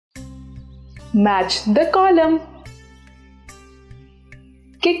Match the column.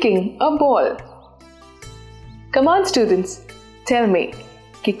 Kicking a ball. Come on, students, tell me,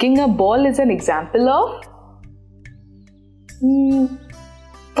 kicking a ball is an example of?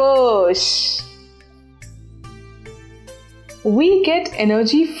 Push. We get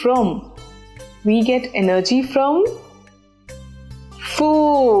energy from. We get energy from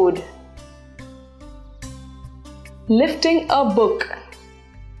food. Lifting a book.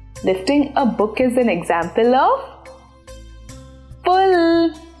 Lifting a book is an example of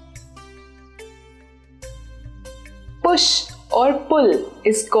pull. Push or pull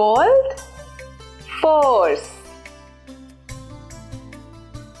is called force.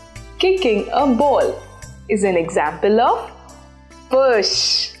 Kicking a ball is an example of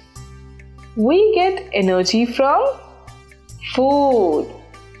push. We get energy from food.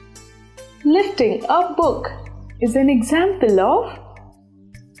 Lifting a book is an example of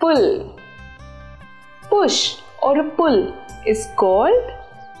pull. Push or pull is called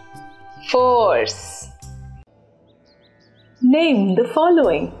force. Name the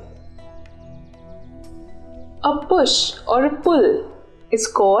following. A push or a pull is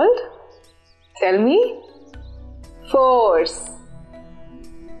called, tell me, force.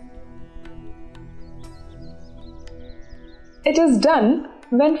 It is done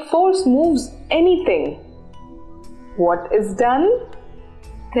when force moves anything. What is done?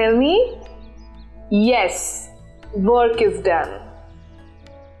 Tell me. Yes, work is done.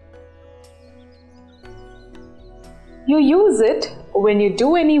 You use it when you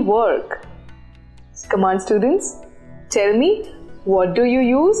do any work. Come on, students, tell me, what do you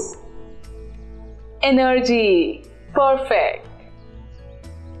use? Energy. Perfect.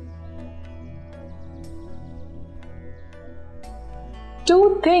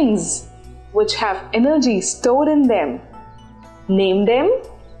 Two things which have energy stored in them. Name them.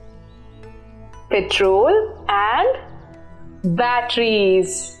 Petrol and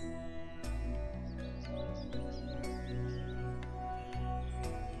batteries.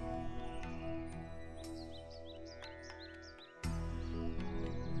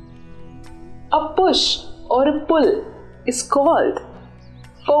 A push or a pull is called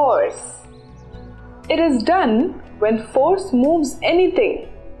force. It is done when force moves anything.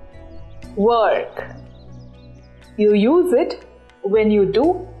 Work. You use it when you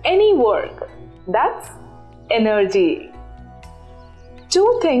do any work. That's energy.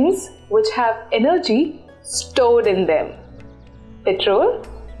 Two things which have energy stored in them. Petrol,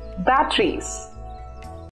 batteries.